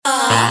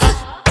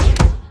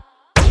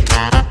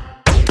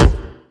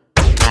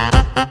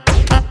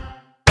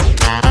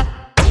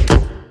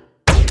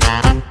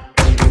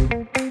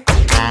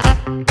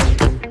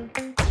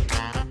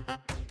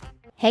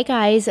Hey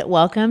guys,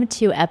 welcome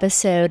to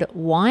episode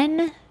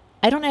 1.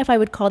 I don't know if I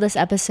would call this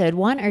episode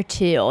 1 or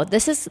 2.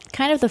 This is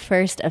kind of the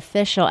first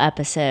official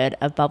episode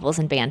of Bubbles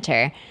and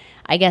Banter.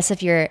 I guess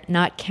if you're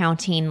not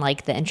counting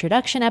like the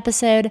introduction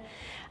episode,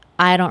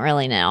 I don't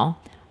really know.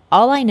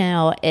 All I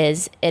know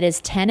is it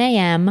is 10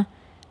 a.m.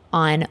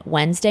 on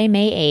Wednesday,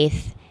 May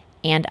 8th,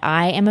 and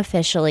I am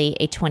officially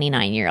a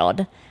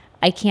 29-year-old.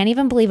 I can't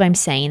even believe I'm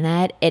saying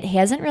that. It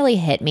hasn't really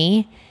hit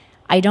me.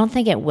 I don't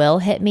think it will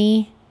hit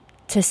me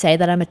to say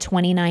that I'm a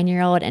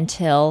 29-year-old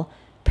until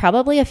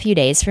probably a few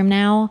days from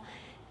now.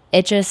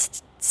 It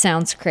just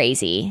sounds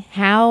crazy.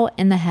 How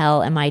in the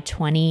hell am I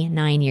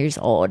 29 years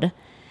old?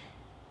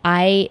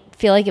 I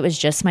feel like it was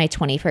just my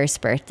 21st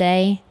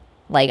birthday.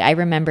 Like, I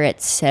remember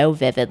it so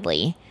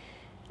vividly.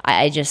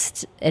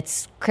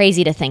 It's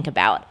crazy to think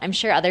about. I'm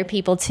sure other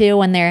people too,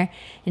 when they're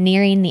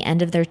nearing the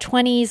end of their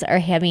 20s, are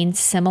having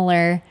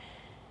similar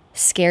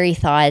scary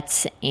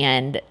thoughts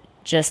and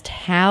just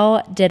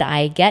how did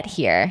I get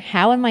here?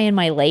 How am I in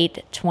my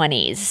late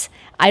 20s?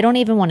 I don't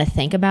even want to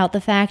think about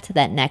the fact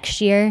that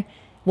next year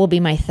will be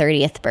my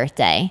 30th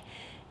birthday.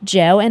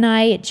 Joe and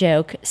I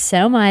joke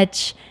so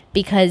much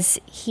because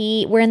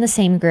we're in the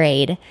same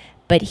grade,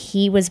 but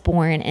he was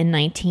born in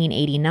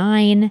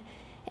 1989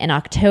 in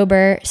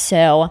October,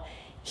 so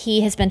he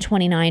has been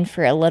 29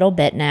 for a little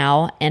bit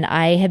now, and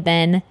I have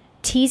been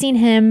teasing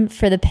him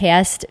for the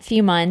past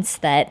few months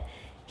that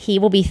he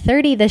will be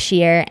 30 this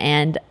year,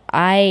 and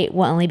I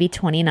will only be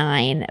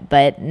 29,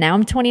 but now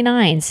I'm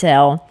 29,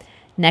 so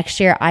next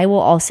year I will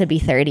also be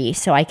 30,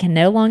 so I can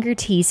no longer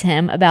tease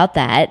him about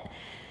that,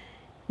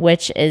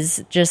 which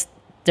is just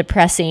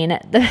depressing,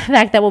 the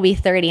fact that we'll be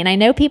 30. And I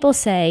know people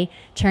say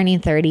turning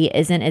 30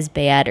 isn't as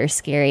bad or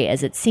scary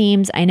as it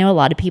seems. I know a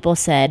lot of people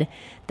said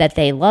that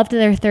they loved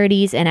their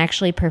 30s and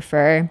actually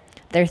prefer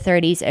their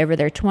 30s over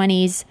their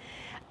 20s.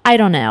 I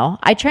don't know.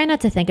 I try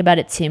not to think about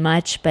it too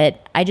much,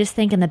 but I just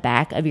think in the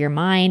back of your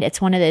mind,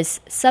 it's one of those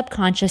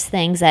subconscious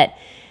things that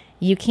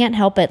you can't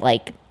help but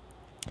like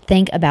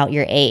think about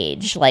your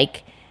age.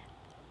 Like,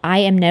 I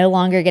am no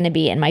longer going to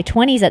be in my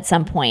 20s at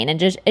some point, and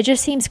it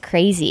just seems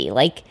crazy.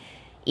 Like,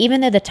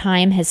 even though the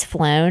time has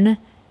flown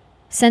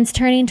since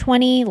turning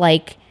 20,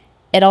 like,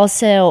 it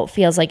also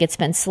feels like it's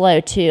been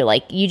slow too.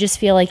 Like, you just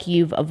feel like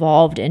you've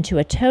evolved into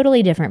a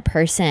totally different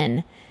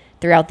person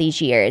throughout these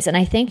years. And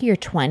I think your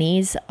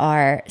 20s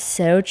are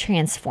so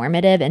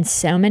transformative in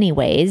so many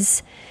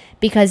ways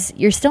because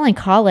you're still in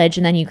college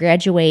and then you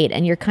graduate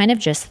and you're kind of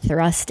just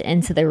thrust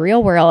into the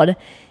real world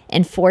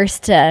and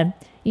forced to,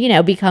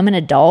 become an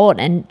adult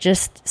and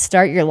just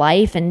start your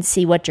life and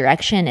see what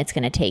direction it's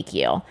going to take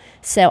you.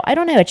 So I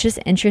don't know. It's just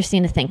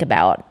interesting to think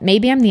about.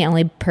 Maybe I'm the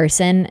only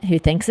person who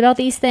thinks about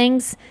these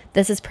things.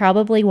 This is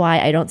probably why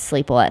I don't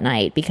sleep well at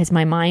night, because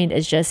my mind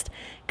is just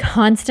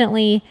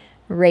constantly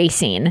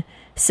racing.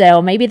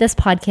 So maybe this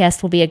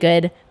podcast will be a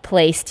good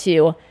place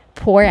to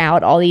pour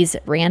out all these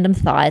random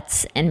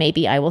thoughts, and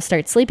maybe I will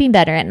start sleeping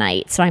better at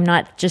night so I'm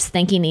not just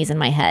thinking these in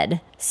my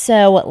head.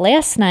 So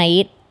last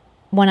night,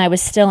 when I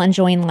was still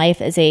enjoying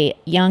life as a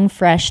young,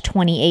 fresh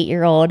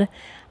 28-year-old,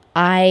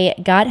 I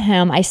got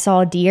home. I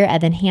saw Dear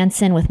Evan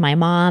Hansen with my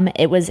mom.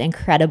 It was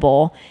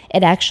incredible.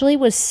 It actually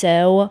was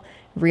so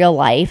real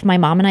life. My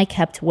mom and I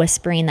kept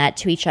whispering that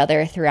to each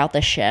other throughout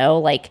the show,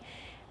 like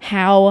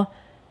how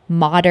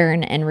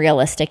modern and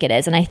realistic it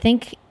is. And I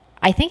think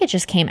it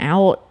just came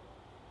out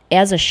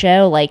as a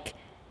show like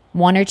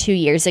 1 or 2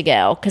 years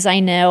ago, because I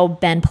know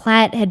Ben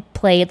Platt had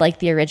played like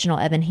the original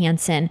Evan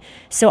Hansen.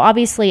 So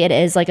obviously it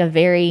is like a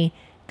very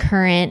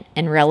current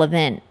and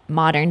relevant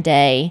modern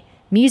day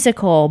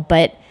musical,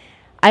 but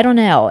I don't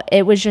know.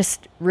 It was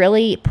just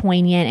really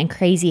poignant and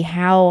crazy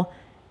how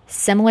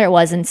similar it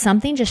was, and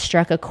something just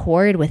struck a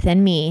chord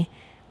within me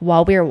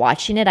while we were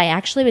watching it. I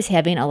actually was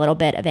having a little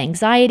bit of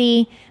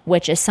anxiety,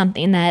 which is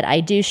something that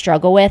I do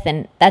struggle with.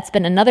 And that's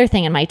been another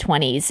thing in my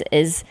 20s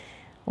is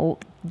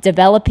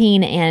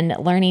developing and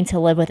learning to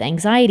live with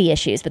anxiety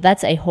issues. But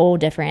that's a whole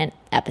different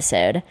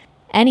episode.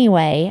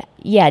 Anyway,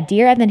 yeah,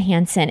 Dear Evan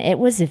Hansen, it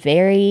was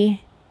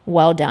very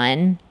well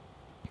done.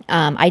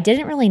 I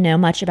didn't really know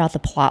much about the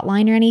plot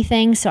line or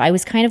anything, so I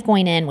was kind of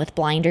going in with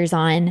blinders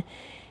on,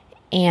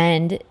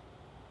 and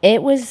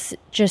it was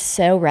just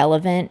so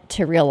relevant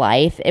to real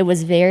life. It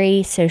was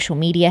very social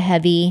media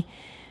heavy,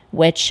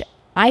 which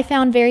I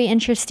found very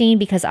interesting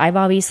because I've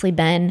obviously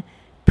been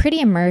pretty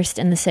immersed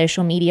in the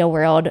social media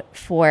world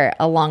for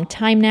a long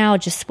time now,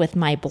 just with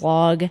my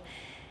blog,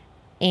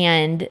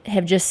 and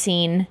have just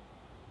seen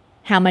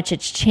how much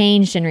it's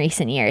changed in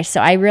recent years. So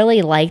I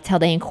really liked how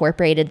they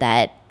incorporated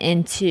that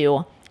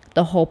into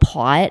the whole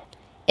plot.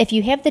 If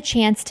you have the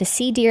chance to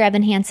see Dear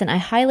Evan Hansen, I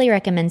highly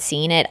recommend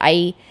seeing it.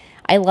 I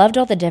loved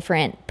all the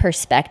different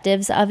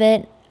perspectives of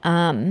it.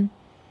 And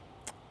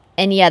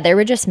yeah, there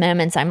were just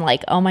moments I'm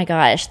like, oh my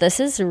gosh, this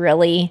is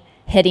really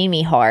hitting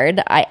me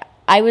hard.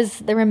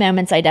 There were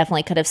moments I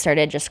definitely could have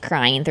started just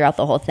crying throughout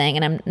the whole thing.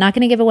 And I'm not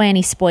going to give away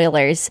any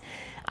spoilers.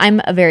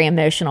 I'm a very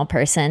emotional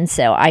person,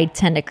 so I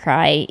tend to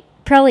cry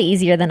probably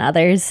easier than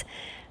others.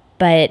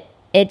 But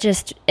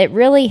it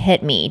really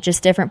hit me,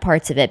 just different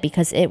parts of it,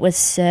 because it was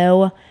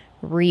so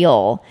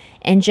real.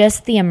 And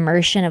just the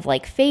immersion of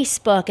like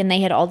Facebook, and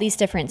they had all these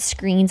different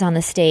screens on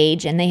the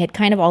stage, and they had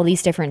kind of all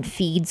these different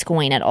feeds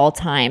going at all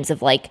times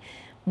of like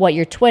what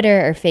your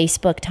Twitter or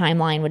Facebook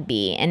timeline would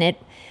be. And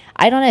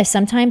I don't know,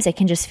 sometimes it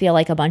can just feel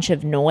like a bunch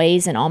of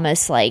noise and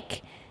almost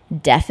like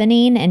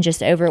deafening and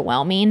just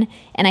overwhelming.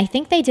 And I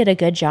think they did a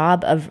good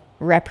job of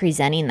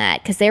representing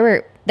that, because there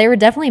were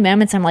definitely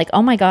moments I'm like,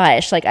 oh my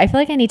gosh, like I feel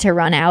like I need to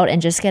run out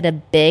and just get a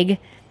big,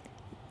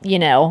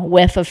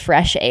 whiff of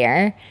fresh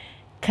air.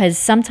 Because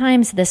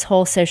sometimes this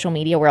whole social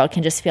media world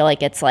can just feel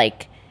like it's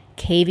like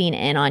caving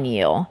in on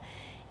you.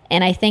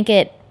 And I think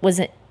it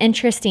was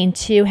interesting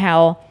too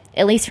how,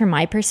 at least from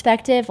my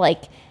perspective,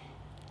 like,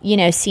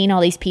 seeing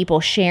all these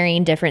people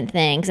sharing different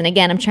things. And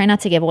again, I'm trying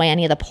not to give away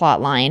any of the plot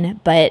line,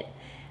 but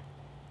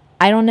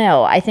I don't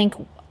know. I think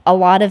a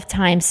lot of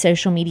times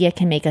social media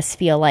can make us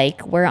feel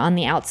like we're on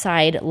the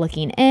outside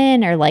looking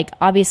in, or like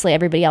obviously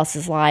everybody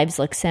else's lives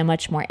look so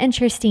much more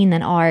interesting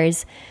than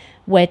ours,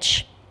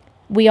 which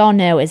we all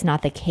know is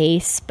not the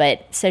case.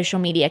 But social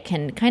media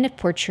can kind of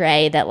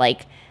portray that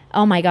like,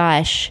 oh my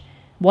gosh,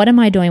 what am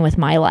I doing with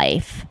my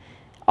life?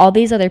 All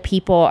these other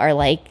people are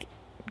like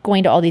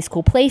going to all these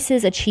cool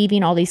places,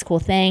 achieving all these cool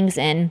things.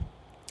 And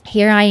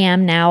here I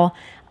am now,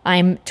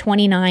 I'm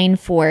 29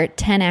 for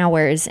 10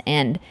 hours.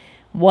 And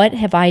what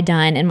have I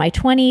done in my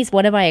 20s?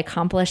 What have I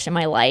accomplished in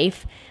my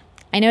life?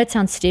 I know it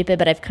sounds stupid,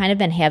 but I've kind of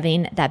been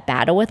having that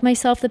battle with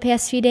myself the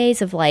past few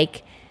days of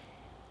like,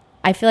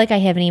 I feel like I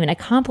haven't even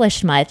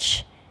accomplished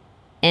much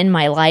in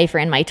my life or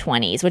in my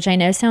 20s, which I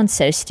know sounds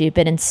so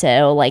stupid and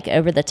so like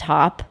over the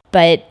top.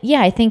 But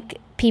yeah, I think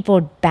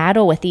people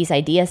battle with these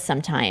ideas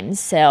sometimes.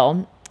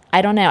 So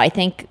I don't know. I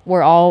think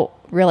we're all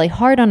really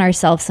hard on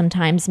ourselves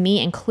sometimes,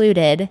 me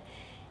included.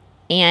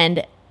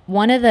 And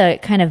one of the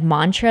kind of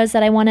mantras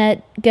that I want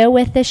to go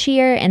with this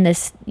year and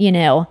this,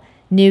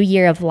 new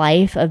year of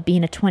life of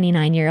being a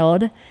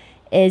 29-year-old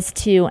is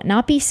to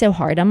not be so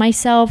hard on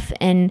myself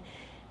and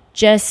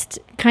just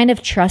kind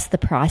of trust the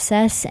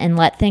process and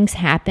let things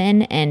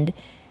happen, and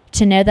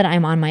to know that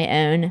I'm on my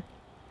own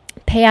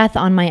path,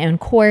 on my own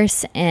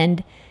course,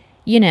 and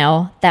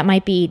that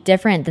might be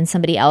different than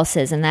somebody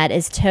else's, and that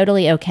is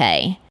totally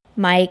okay.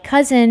 My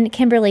cousin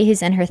Kimberly,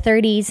 who's in her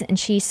 30s, and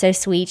she's so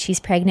sweet,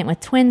 she's pregnant with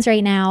twins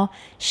right now.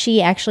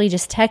 She actually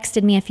just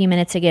texted me a few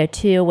minutes ago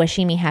too,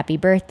 wishing me happy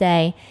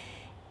birthday,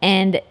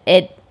 and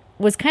it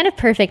was kind of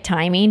perfect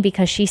timing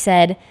because she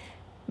said,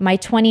 my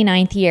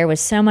 29th year was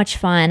so much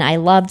fun. I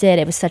loved it.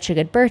 It was such a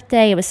good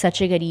birthday. It was such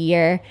a good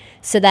year.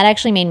 So that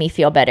actually made me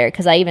feel better,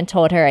 because I even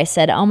told her, I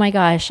said, oh my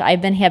gosh,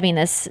 I've been having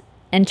this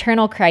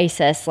internal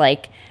crisis.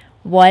 Like,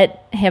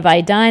 what have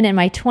I done in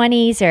my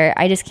 20s? Or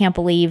I just can't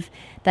believe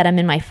that I'm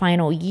in my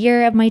final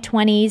year of my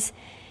 20s.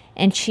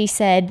 And she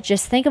said,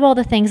 just think of all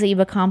the things that you've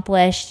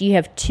accomplished. You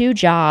have 2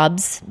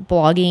 jobs,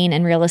 blogging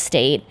and real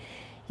estate.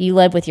 You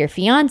live with your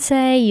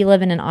fiance. You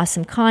live in an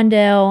awesome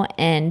condo.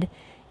 And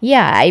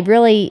yeah,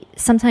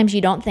 sometimes you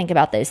don't think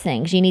about those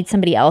things. You need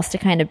somebody else to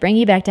kind of bring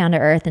you back down to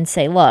earth and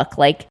say, look,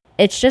 like,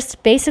 it's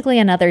just basically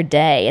another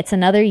day. It's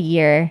another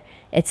year.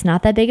 It's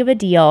not that big of a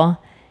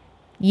deal.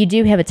 You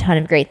do have a ton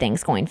of great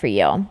things going for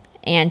you.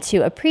 And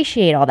to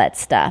appreciate all that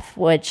stuff,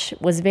 which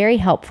was very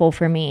helpful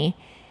for me,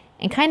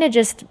 and kind of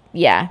just,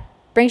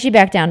 brings you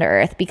back down to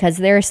earth, because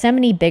there are so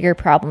many bigger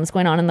problems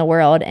going on in the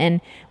world, and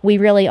we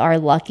really are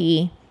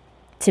lucky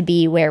to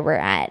be where we're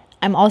at.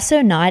 I'm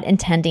also not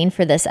intending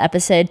for this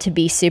episode to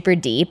be super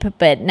deep,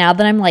 but now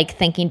that I'm like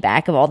thinking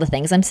back of all the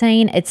things I'm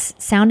saying, it's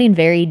sounding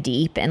very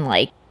deep and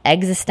like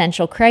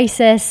existential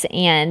crisis.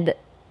 And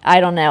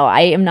I don't know,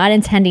 I am not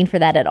intending for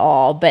that at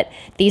all, but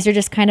these are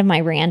just kind of my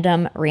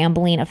random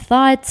rambling of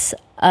thoughts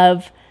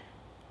of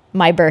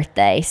my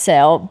birthday.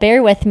 So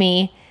bear with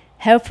me.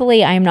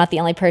 Hopefully I'm not the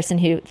only person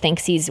who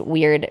thinks these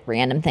weird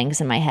random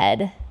things in my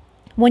head.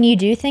 When you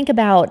do think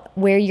about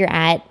where you're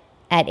at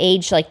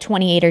age like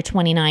 28 or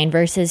 29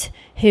 versus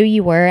who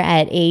you were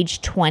at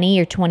age 20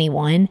 or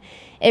 21,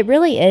 it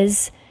really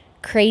is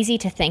crazy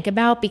to think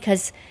about,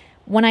 because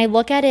when I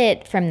look at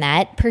it from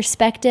that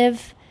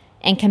perspective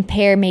and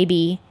compare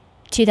maybe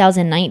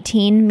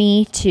 2019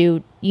 me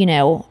to,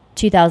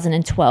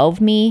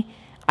 2012 me,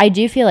 I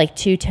do feel like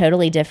 2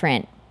 totally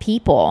different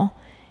people.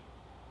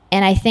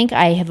 And I think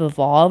I have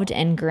evolved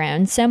and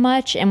grown so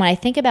much. And when I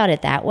think about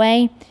it that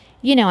way,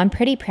 I'm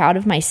pretty proud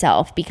of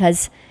myself,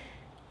 because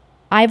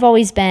I've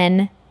always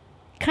been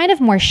kind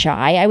of more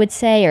shy, I would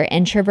say, or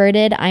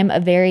introverted. I'm a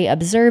very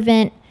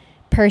observant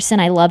person.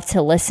 I love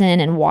to listen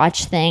and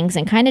watch things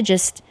and kind of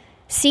just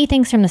see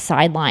things from the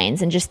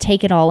sidelines and just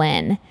take it all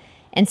in.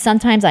 And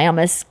sometimes I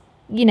almost,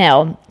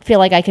 feel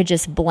like I could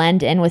just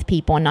blend in with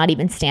people and not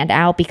even stand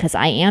out, because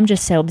I am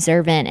just so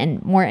observant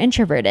and more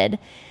introverted.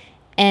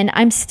 And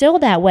I'm still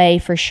that way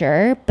for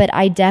sure, but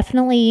I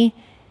definitely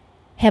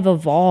have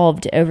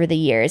evolved over the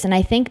years. And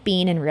I think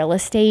being in real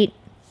estate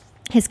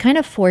has kind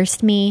of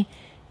forced me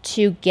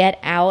to get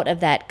out of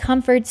that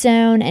comfort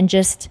zone and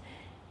just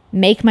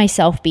make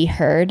myself be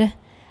heard.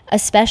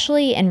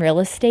 Especially in real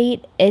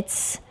estate,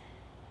 it's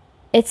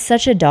it's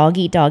such a dog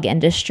eat dog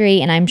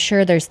industry, and I'm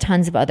sure there's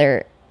tons of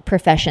other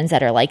professions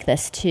that are like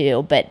this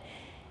too. But,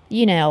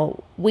 you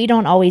know, we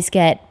don't always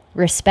get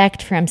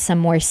respect from some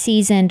more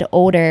seasoned,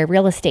 older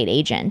real estate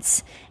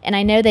agents. And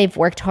I know they've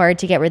worked hard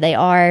to get where they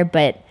are,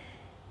 but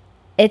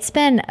it's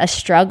been a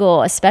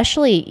struggle,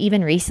 especially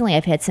even recently.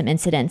 I've had some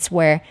incidents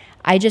where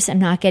I just am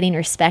not getting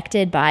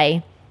respected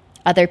by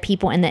other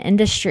people in the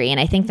industry, and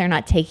I think they're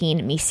not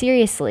taking me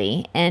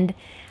seriously. And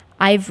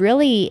I've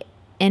really,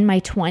 in my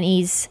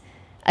 20s,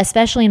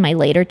 especially in my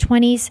later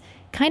 20s,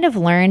 kind of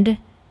learned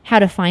how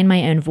to find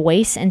my own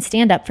voice and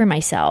stand up for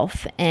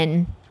myself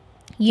and,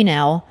 you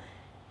know,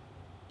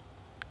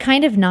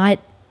 kind of not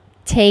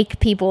take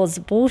people's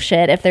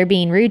bullshit if they're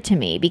being rude to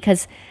me,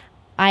 because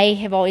I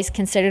have always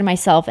considered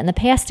myself in the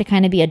past to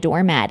kind of be a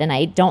doormat, and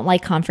I don't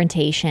like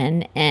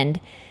confrontation. And,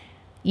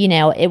 you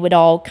know, it would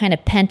all kind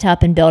of pent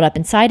up and build up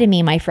inside of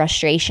me, my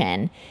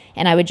frustration.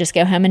 And I would just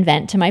go home and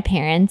vent to my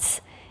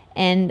parents.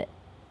 And,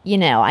 you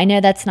know, I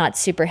know that's not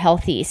super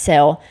healthy.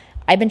 So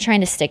I've been trying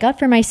to stick up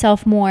for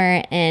myself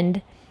more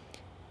and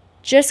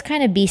just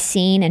kind of be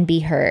seen and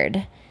be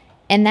heard.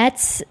 And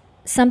that's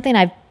something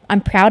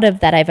I'm proud of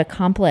that I've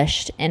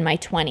accomplished in my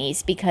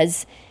 20s,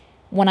 because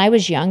when I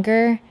was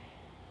younger,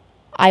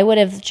 I would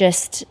have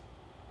just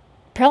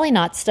probably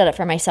not stood up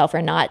for myself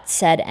or not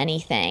said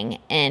anything.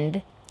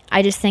 And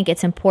I just think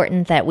it's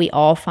important that we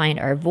all find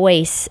our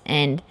voice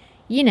and,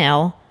 you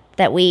know,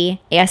 that we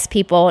ask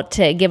people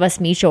to give us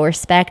mutual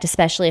respect,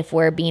 especially if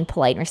we're being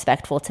polite and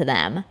respectful to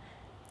them.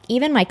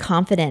 Even my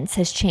confidence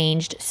has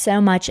changed so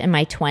much in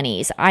my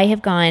 20s. I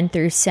have gone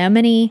through so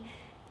many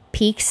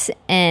peaks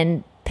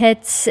and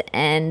pits,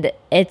 and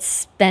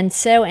it's been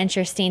so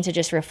interesting to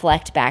just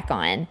reflect back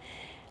on.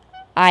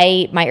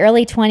 My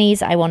early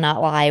 20s, I will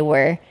not lie,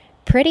 were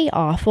pretty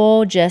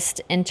awful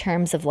just in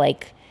terms of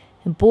like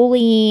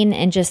bullying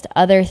and just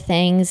other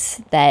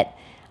things that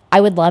I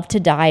would love to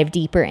dive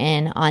deeper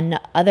in on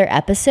other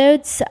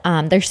episodes.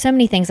 There's so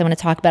many things I want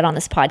to talk about on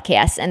this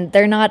podcast, and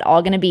they're not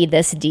all going to be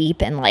this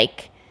deep and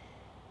like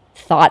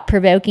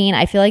thought-provoking.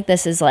 I feel like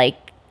this is like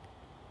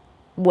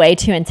way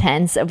too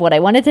intense of what I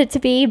wanted it to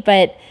be,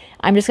 but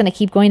I'm just going to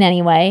keep going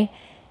anyway.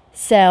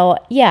 So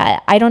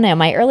yeah, I don't know.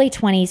 My early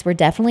 20s were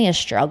definitely a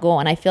struggle,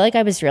 and I feel like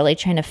I was really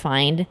trying to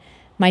find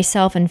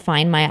myself and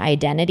find my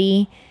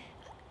identity.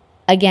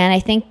 Again, I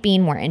think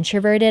being more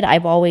introverted,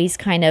 I've always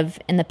kind of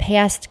in the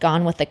past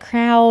gone with the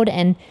crowd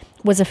and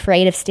was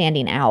afraid of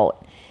standing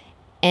out.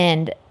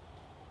 And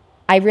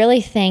I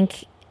really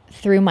think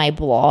through my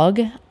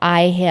blog,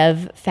 I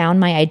have found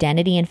my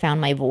identity and found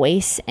my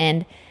voice,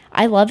 and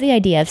I love the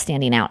idea of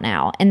standing out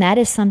now. And that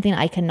is something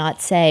I could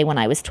not say when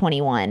I was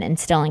 21 and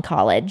still in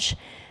college.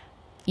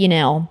 You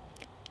know,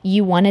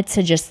 you wanted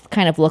to just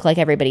kind of look like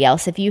everybody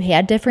else. If you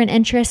had different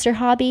interests or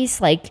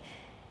hobbies, like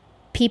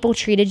people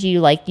treated you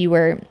like you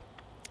were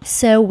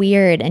so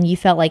weird and you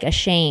felt like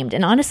ashamed.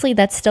 And honestly,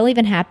 that still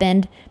even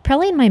happened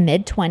probably in my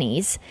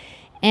mid-20s.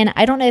 And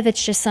I don't know if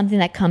it's just something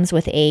that comes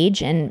with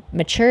age and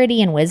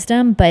maturity and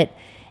wisdom, but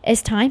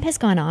as time has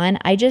gone on,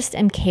 I just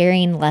am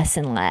caring less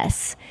and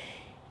less.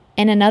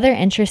 And another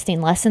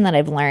interesting lesson that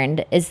I've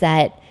learned is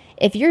that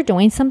if you're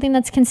doing something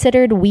that's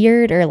considered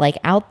weird or like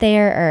out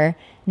there or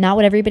not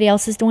what everybody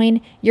else is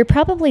doing, you're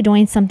probably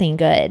doing something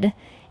good.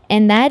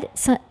 And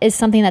that is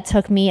something that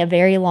took me a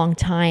very long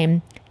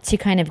time to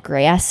kind of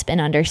grasp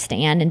and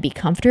understand and be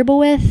comfortable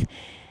with.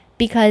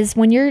 Because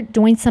when you're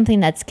doing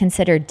something that's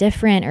considered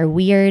different or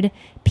weird,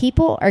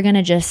 people are going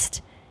to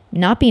just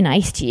not be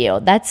nice to you.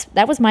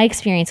 That was my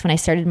experience when I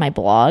started my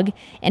blog,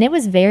 and it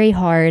was very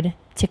hard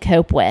to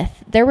cope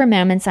with. There were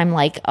moments I'm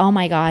like, oh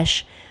my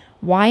gosh,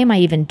 why am I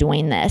even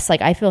doing this?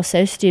 Like, I feel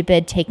so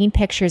stupid taking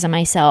pictures of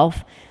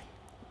myself,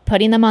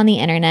 putting them on the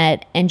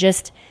internet, and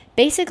just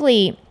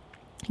basically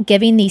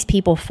giving these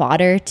people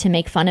fodder to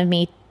make fun of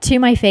me to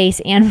my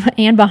face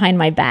and behind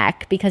my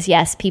back. Because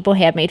yes, people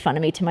have made fun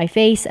of me to my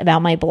face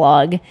about my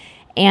blog,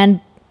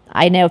 and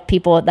I know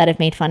people that have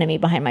made fun of me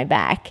behind my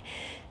back.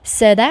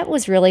 So that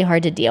was really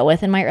hard to deal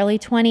with in my early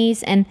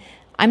 20s. And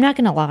I'm not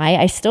going to lie,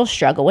 I still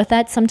struggle with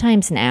that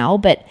sometimes now,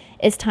 but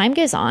as time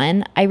goes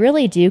on, I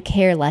really do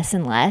care less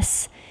and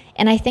less.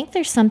 And I think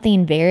there's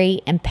something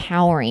very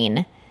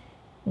empowering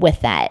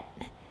with that.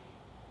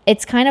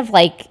 It's kind of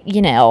like,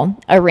 you know,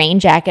 a rain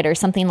jacket or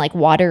something like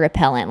water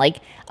repellent. Like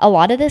a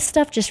lot of this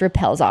stuff just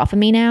repels off of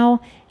me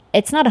now.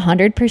 It's not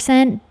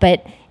 100%,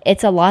 but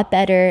it's a lot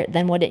better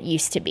than what it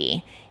used to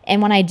be.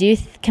 And when I do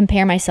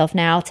compare myself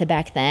now to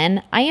back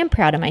then, I am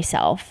proud of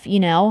myself, you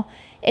know.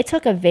 It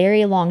took a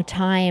very long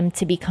time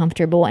to be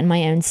comfortable in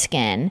my own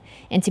skin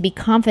and to be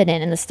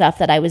confident in the stuff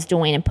that I was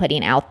doing and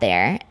putting out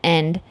there.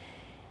 And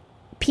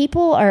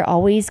people are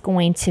always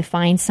going to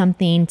find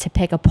something to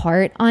pick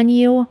apart on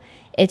you.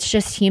 It's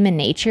just human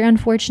nature,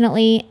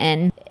 unfortunately.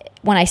 And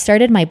when I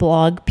started my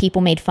blog,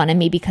 people made fun of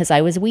me because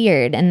I was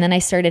weird. And then I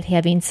started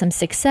having some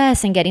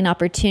success and getting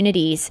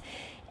opportunities.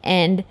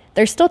 And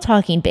they're still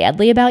talking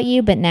badly about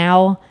you, but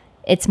now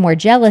it's more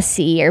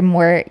jealousy or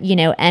more, you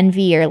know,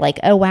 envy or like,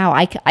 oh, wow,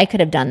 I could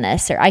have done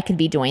this or I could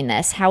be doing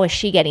this. How is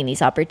she getting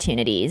these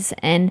opportunities?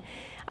 And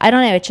I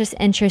don't know, it's just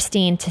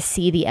interesting to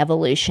see the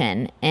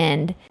evolution.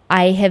 And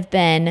I have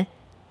been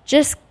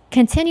just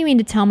continuing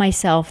to tell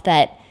myself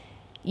that,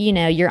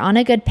 you're on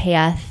a good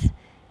path.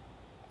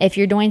 If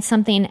you're doing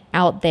something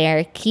out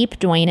there, keep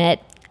doing it.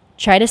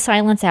 Try to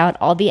silence out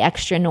all the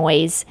extra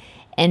noise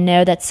and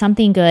know that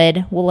something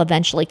good will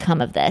eventually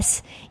come of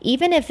this.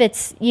 Even if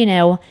it's,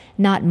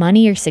 not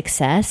money or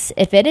success,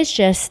 if it is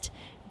just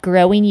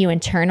growing you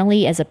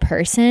internally as a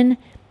person,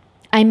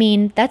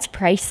 that's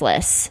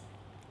priceless.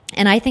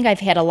 And I think I've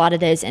had a lot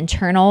of those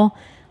internal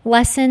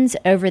lessons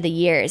over the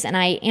years, and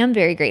I am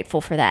very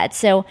grateful for that.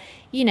 So,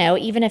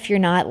 even if you're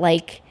not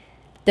like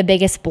the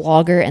biggest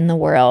blogger in the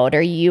world,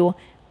 or you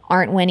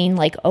aren't winning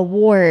like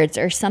awards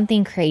or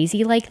something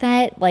crazy like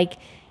that, like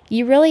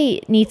you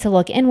really need to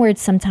look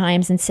inwards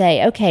sometimes and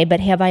say, okay, but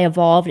have I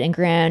evolved and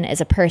grown as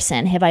a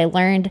person? Have I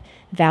learned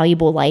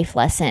valuable life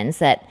lessons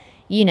that,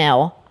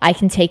 I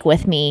can take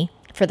with me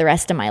for the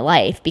rest of my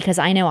life? Because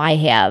I know I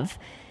have.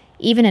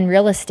 Even in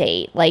real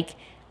estate, like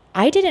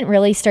I didn't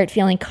really start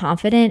feeling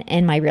confident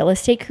in my real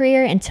estate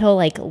career until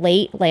like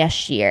late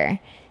last year.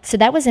 So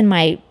that was in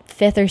my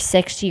 5th or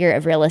 6th year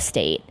of real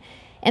estate.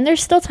 And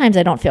there's still times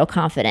I don't feel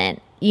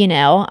confident.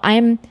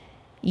 I'm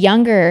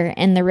younger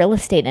in the real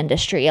estate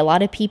industry. A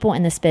lot of people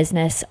in this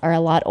business are a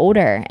lot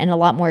older and a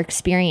lot more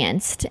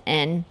experienced.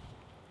 And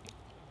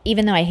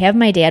even though I have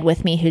my dad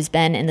with me who's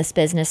been in this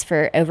business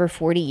for over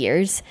 40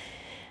 years,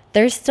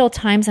 there's still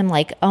times I'm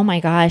like, oh my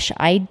gosh,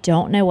 I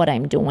don't know what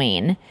I'm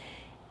doing.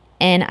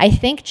 And I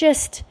think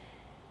just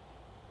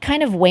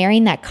kind of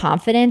wearing that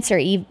confidence, or,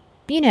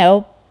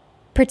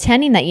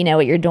 pretending that you know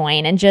what you're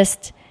doing and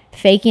just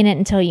faking it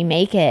until you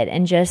make it,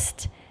 and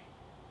just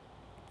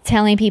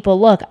telling people,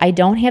 look, I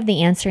don't have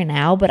the answer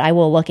now, but I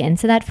will look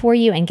into that for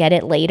you and get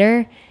it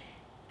later.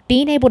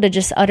 Being able to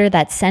just utter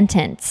that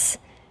sentence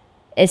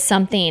is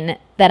something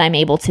that I'm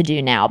able to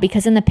do now,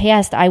 because in the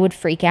past I would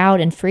freak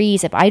out and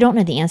freeze if I don't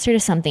know the answer to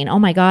something. Oh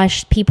my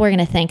gosh, people are going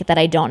to think that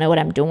I don't know what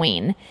I'm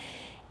doing.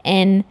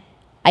 And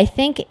I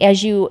think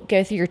as you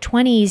go through your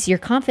 20s, your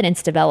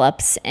confidence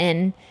develops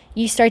and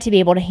you start to be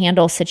able to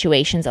handle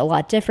situations a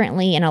lot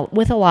differently and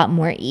with a lot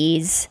more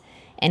ease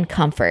and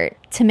comfort.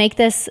 To make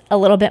this a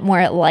little bit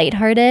more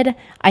lighthearted,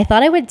 I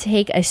thought I would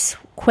take a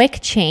quick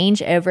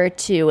change over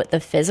to the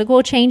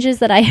physical changes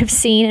that I have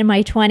seen in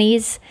my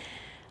 20s.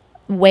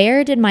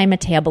 Where did my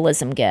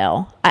metabolism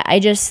go?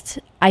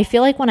 I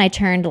feel like when I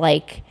turned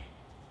like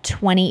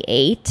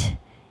 28,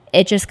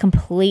 it just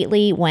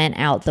completely went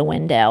out the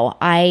window.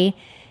 I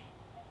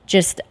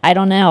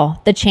don't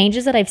know. The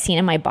changes that I've seen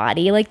in my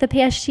body like the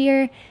past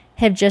year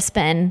have just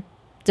been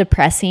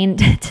depressing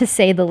to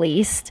say the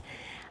least.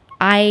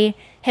 I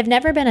have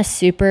never been a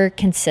super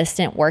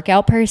consistent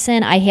workout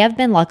person. I have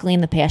been luckily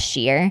in the past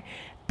year,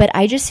 but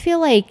I just feel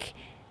like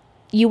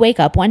you wake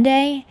up one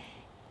day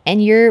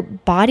and your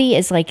body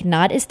is like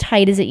not as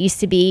tight as it used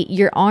to be.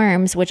 Your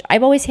arms, which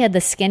I've always had the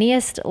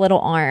skinniest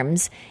little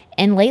arms,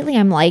 and lately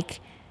I'm like,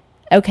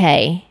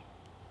 okay,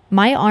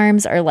 my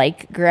arms are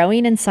like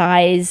growing in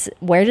size.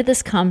 Where did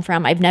this come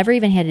from? I've never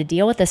even had to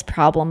deal with this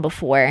problem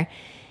before.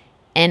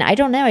 And I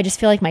don't know, I just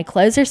feel like my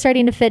clothes are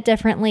starting to fit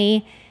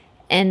differently.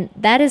 And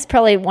that is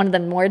probably one of the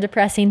more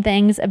depressing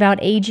things about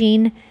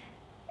aging,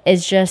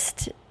 is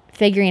just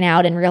figuring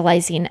out and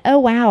realizing, oh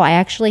wow, I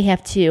actually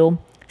have to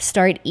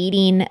start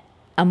eating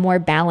a more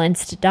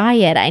balanced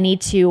diet. I need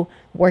to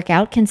work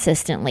out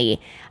consistently.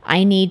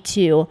 I need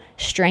to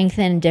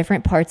strengthen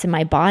different parts of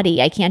my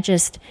body. I can't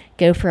just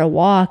go for a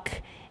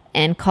walk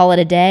and call it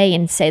a day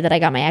and say that I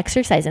got my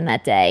exercise in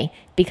that day,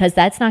 because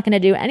that's not going to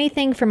do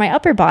anything for my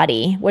upper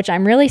body, which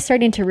I'm really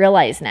starting to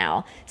realize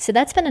now. So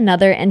that's been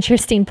another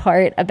interesting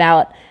part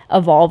about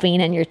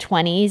evolving in your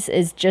 20s,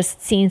 is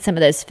just seeing some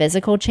of those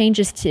physical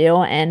changes too,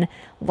 and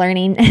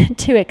learning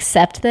to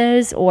accept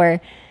those,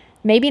 or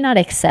maybe not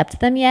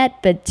accept them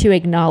yet, but to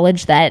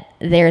acknowledge that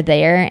they're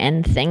there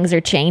and things are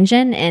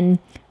changing, and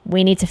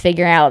we need to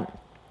figure out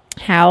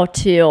how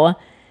to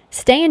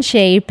stay in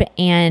shape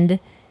and,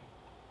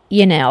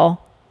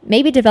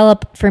 maybe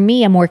develop, for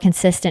me, a more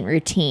consistent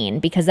routine,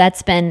 because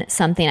that's been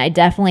something I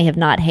definitely have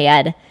not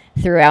had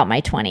throughout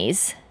my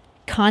 20s.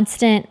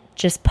 Constant,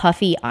 just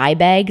puffy eye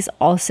bags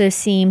also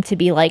seem to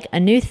be like a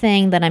new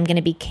thing that I'm going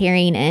to be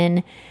carrying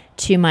in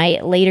to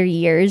my later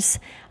years.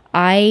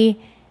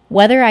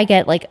 Whether I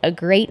get like a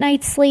great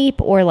night's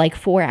sleep or like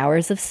 4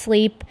 hours of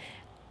sleep,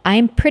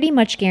 I'm pretty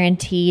much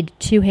guaranteed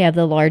to have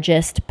the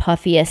largest,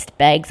 puffiest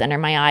bags under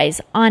my eyes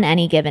on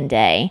any given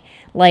day.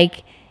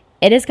 Like,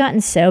 it has gotten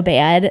so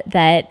bad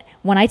that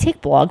when I take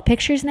blog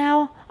pictures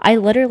now, I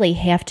literally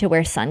have to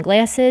wear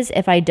sunglasses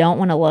if I don't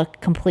want to look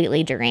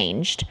completely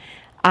deranged.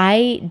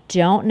 I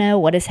don't know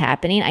what is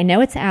happening. I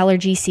know it's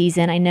allergy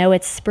season. I know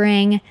it's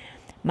spring.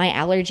 My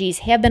allergies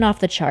have been off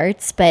the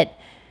charts, but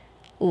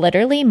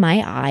literally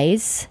my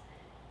eyes,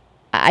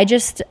 I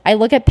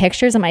look at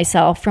pictures of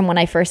myself from when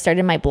I first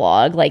started my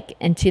blog, like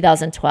in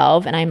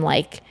 2012, and I'm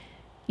like,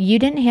 you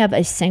didn't have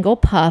a single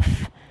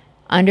puff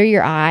under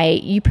your eye.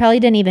 You probably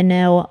didn't even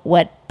know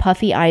what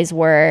puffy eyes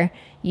were,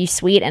 you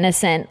sweet,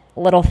 innocent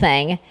little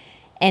thing.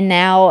 And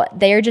now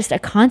they're just a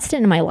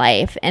constant in my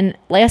life. And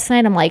last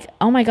night I'm like,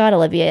 oh my God,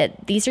 Olivia,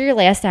 these are your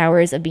last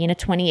hours of being a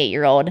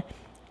 28-year-old.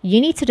 You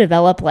need to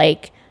develop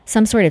like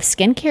some sort of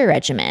skincare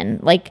regimen.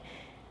 Like,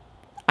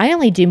 I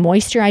only do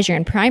moisturizer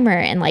and primer,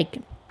 and like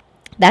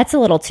that's a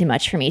little too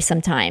much for me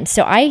sometimes.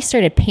 So I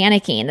started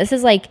panicking. This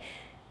is like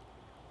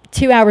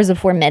 2 hours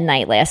before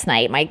midnight last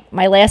night.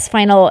 My last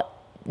final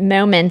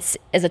moments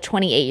as a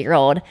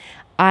 28-year-old.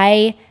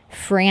 I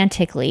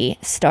frantically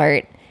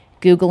start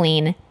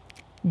Googling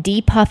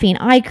depuffing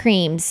eye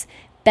creams,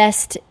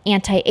 best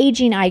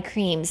anti-aging eye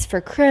creams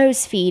for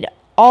crow's feet,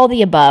 all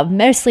the above.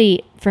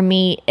 Mostly for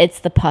me, it's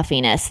the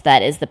puffiness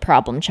that is the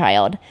problem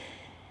child.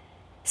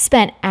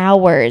 Spent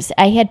hours.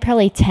 I had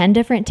probably 10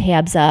 different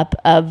tabs up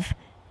of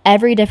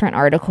every different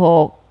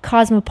article,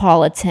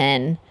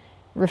 Cosmopolitan,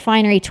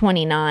 Refinery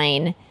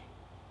 29,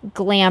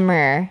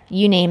 Glamour,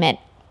 you name it,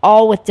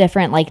 all with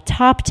different like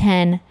top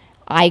 10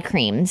 eye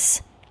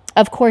creams.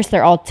 Of course,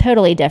 they're all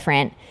totally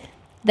different.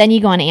 Then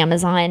you go on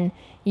Amazon,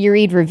 you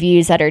read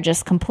reviews that are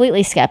just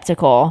completely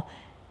skeptical.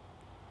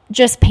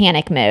 Just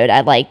panic mode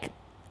at like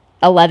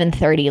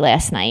 11:30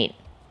 last night.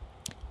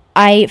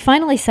 I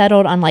finally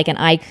settled on like an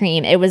eye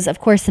cream. It was, of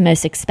course, the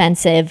most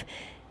expensive.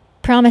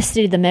 Promised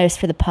to do the most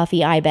for the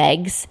puffy eye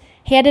bags.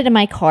 Had it in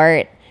my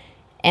cart.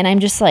 And I'm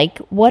just like,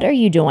 what are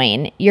you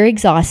doing? You're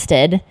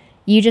exhausted.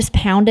 You just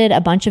pounded a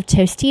bunch of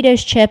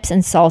Tostitos chips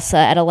and salsa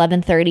at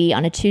 11:30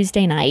 on a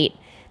Tuesday night.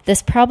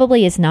 This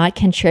probably is not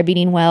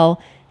contributing well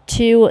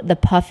to the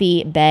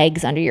puffy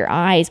bags under your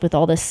eyes with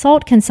all this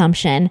salt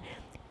consumption.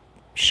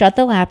 Shut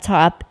the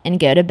laptop and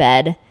go to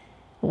bed.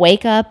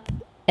 Wake up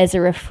as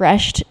a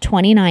refreshed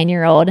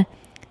 29-year-old,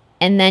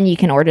 and then you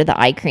can order the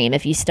eye cream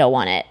if you still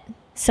want it.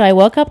 So I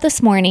woke up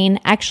this morning,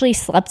 actually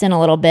slept in a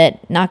little bit,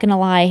 not going to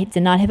lie,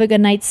 did not have a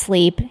good night's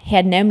sleep,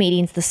 had no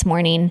meetings this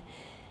morning,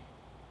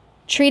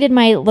 treated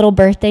my little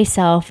birthday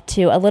self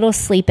to a little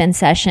sleep-in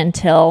session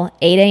till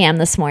 8 a.m.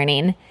 this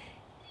morning,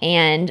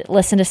 and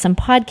listened to some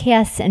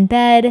podcasts in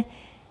bed,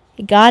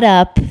 got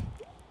up,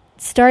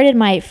 started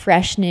my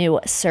fresh new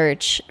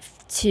search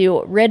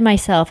to rid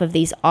myself of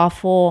these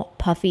awful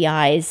puffy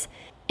eyes,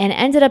 and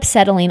ended up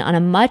settling on a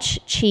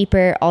much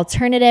cheaper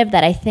alternative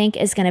that I think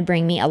is going to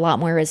bring me a lot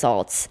more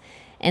results.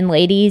 And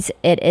ladies,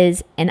 it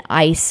is an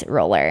ice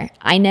roller.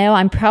 I know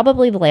I'm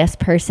probably the last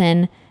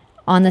person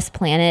on this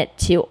planet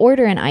to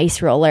order an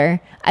ice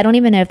roller. I don't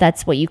even know if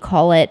that's what you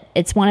call it.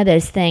 It's one of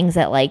those things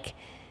that like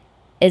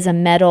is a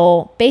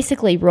metal,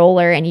 basically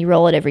roller, and you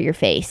roll it over your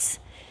face.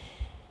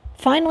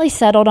 Finally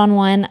settled on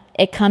one.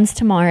 It comes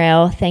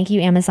tomorrow. Thank you,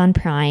 Amazon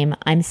Prime.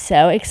 I'm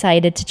so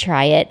excited to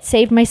try it.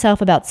 Saved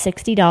myself about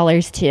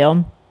 $60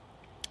 too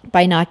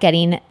by not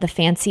getting the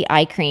fancy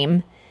eye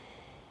cream.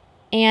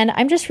 And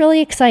I'm just really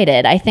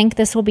excited. I think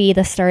this will be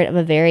the start of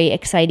a very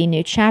exciting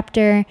new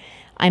chapter.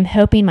 I'm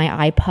hoping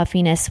my eye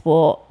puffiness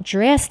will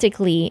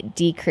drastically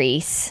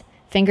decrease.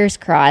 Fingers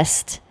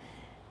crossed.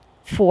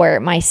 For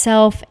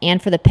myself and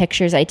for the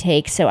pictures I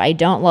take so I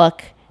don't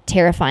look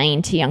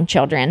terrifying to young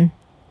children.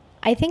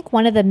 I think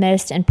one of the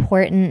most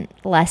important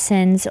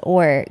lessons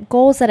or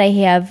goals that I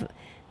have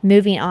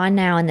moving on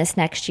now in this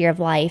next year of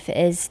life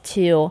is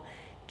to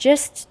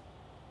just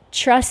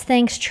trust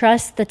things,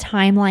 trust the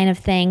timeline of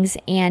things,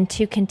 and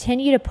to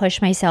continue to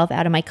push myself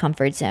out of my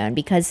comfort zone,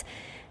 because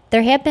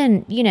there have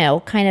been,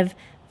 kind of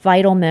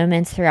vital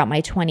moments throughout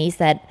my 20s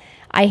that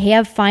I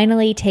have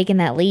finally taken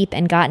that leap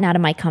and gotten out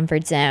of my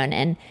comfort zone,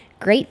 and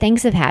great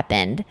things have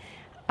happened.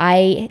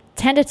 I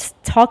tend to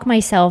talk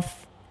myself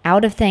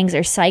out of things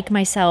or psych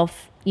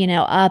myself,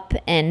 up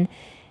and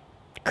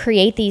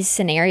create these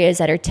scenarios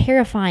that are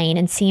terrifying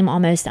and seem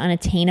almost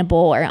unattainable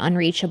or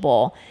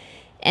unreachable.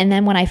 And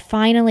then when I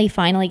finally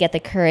get the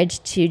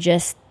courage to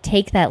just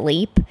take that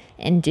leap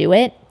and do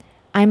it,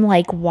 I'm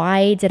like,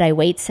 why did I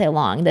wait so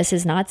long? This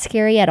is not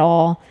scary at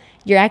all.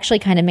 You're actually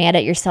kind of mad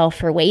at yourself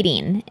for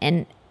waiting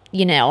and,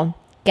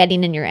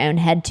 getting in your own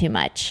head too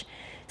much.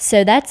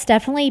 So that's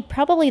definitely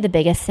probably the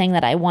biggest thing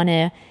that I want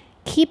to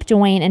keep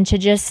doing and to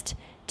just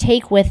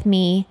take with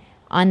me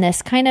on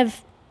this kind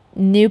of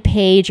new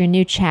page or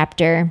new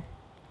chapter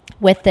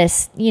with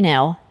this,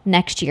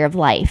 next year of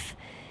life.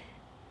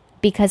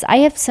 Because I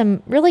have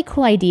some really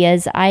cool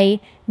ideas. I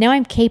know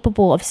I'm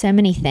capable of so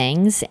many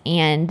things,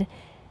 and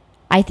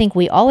I think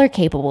we all are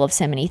capable of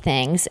so many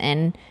things,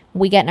 and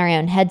we get in our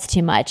own heads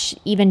too much.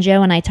 Even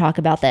Joe and I talk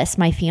about this,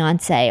 my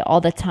fiance, all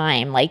the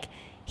time. Like,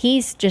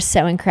 he's just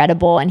so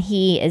incredible, and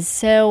he is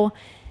so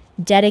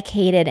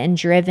dedicated and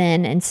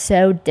driven and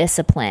so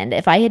disciplined.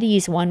 If I had to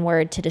use one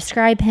word to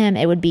describe him,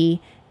 it would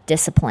be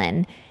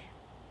discipline.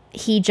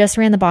 He just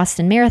ran the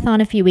Boston Marathon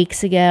a few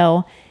weeks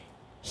ago.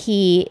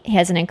 He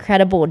has an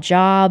incredible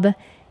job,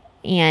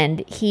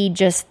 and he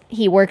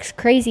works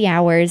crazy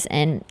hours,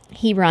 and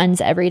he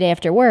runs every day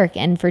after work.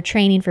 And for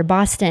training for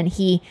Boston,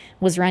 he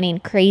was running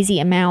crazy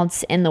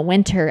amounts in the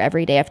winter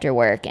every day after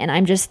work. And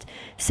I'm just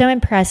so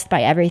impressed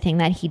by everything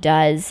that he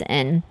does.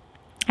 And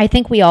I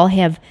think we all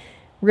have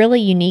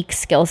really unique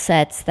skill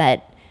sets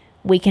that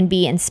we can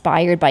be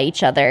inspired by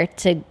each other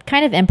to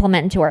kind of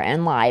implement into our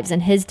own lives.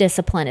 And his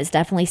discipline is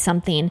definitely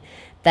something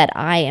that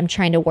I am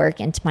trying to work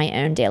into my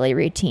own daily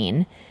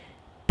routine.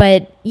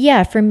 But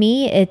yeah, for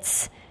me,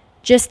 it's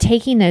just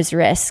taking those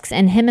risks.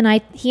 And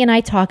he and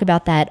I talk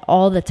about that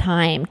all the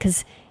time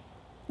because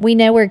we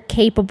know we're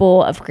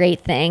capable of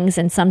great things.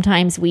 And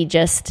sometimes we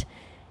just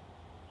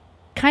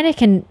kind of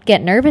can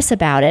get nervous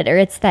about it. Or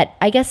it's that,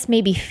 I guess,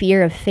 maybe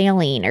fear of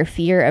failing or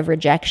fear of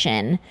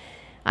rejection.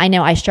 I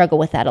know I struggle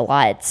with that a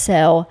lot.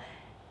 So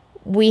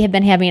we have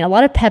been having a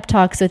lot of pep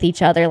talks with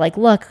each other. Like,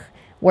 look,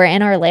 we're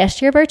in our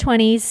last year of our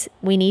 20s.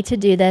 We need to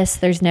do this.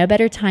 There's no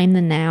better time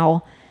than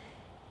now.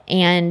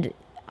 And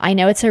I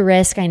know it's a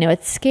risk. I know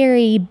it's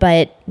scary,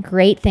 but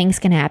great things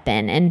can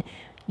happen. And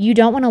you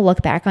don't want to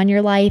look back on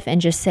your life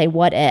and just say,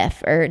 what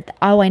if? Or,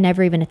 oh, I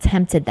never even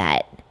attempted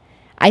that.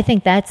 I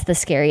think that's the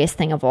scariest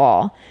thing of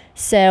all.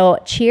 So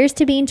cheers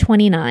to being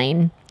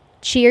 29.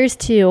 Cheers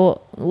to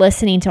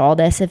listening to all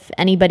this. If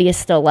anybody is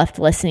still left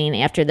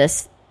listening after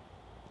this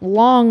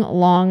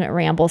long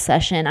ramble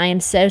session, I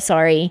am so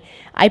sorry.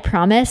 I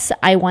promise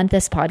I want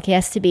this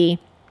podcast to be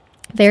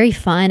very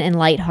fun and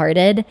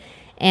lighthearted.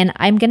 And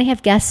I'm going to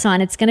have guests on.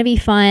 It's going to be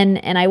fun.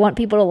 And I want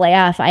people to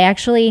laugh. I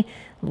actually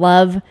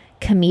love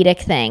comedic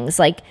things.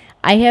 Like,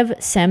 I have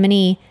so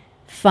many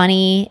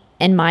funny,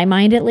 in my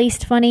mind at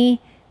least,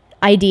 funny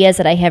ideas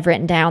that I have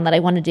written down that I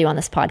want to do on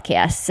this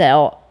podcast.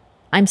 So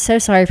I'm so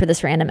sorry for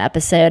this random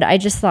episode. I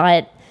just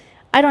thought,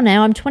 I don't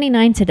know, I'm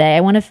 29 today.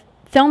 I want to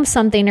film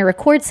something or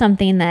record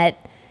something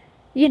that,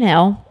 you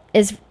know,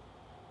 is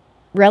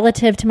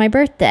relative to my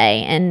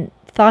birthday and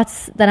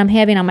thoughts that I'm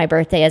having on my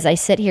birthday as I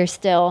sit here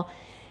still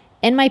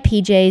in my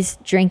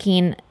PJs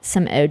drinking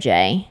some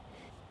OJ.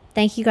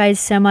 Thank you guys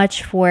so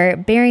much for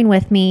bearing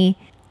with me.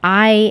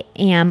 I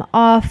am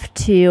off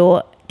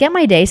to get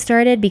my day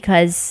started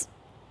because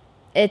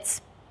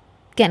it's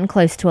getting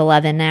close to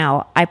 11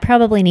 now. I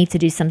probably need to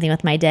do something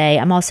with my day.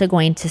 I'm also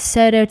going to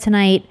Soto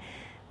tonight,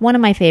 one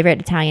of my favorite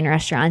Italian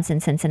restaurants in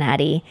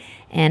Cincinnati,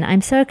 and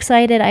I'm so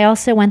excited. I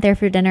also went there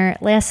for dinner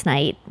last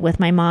night with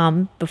my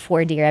mom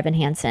before Dear Evan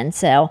Hansen,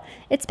 so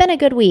it's been a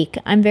good week.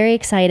 I'm very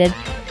excited.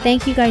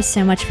 Thank you guys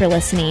so much for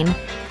listening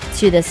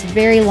to this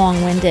very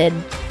long-winded,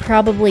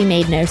 probably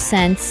made no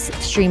sense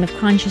stream of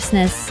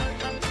consciousness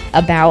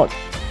about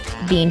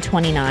being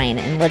 29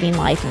 and living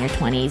life in your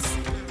 20s.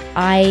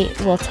 I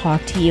will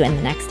talk to you in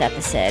the next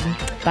episode.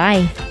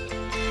 Bye.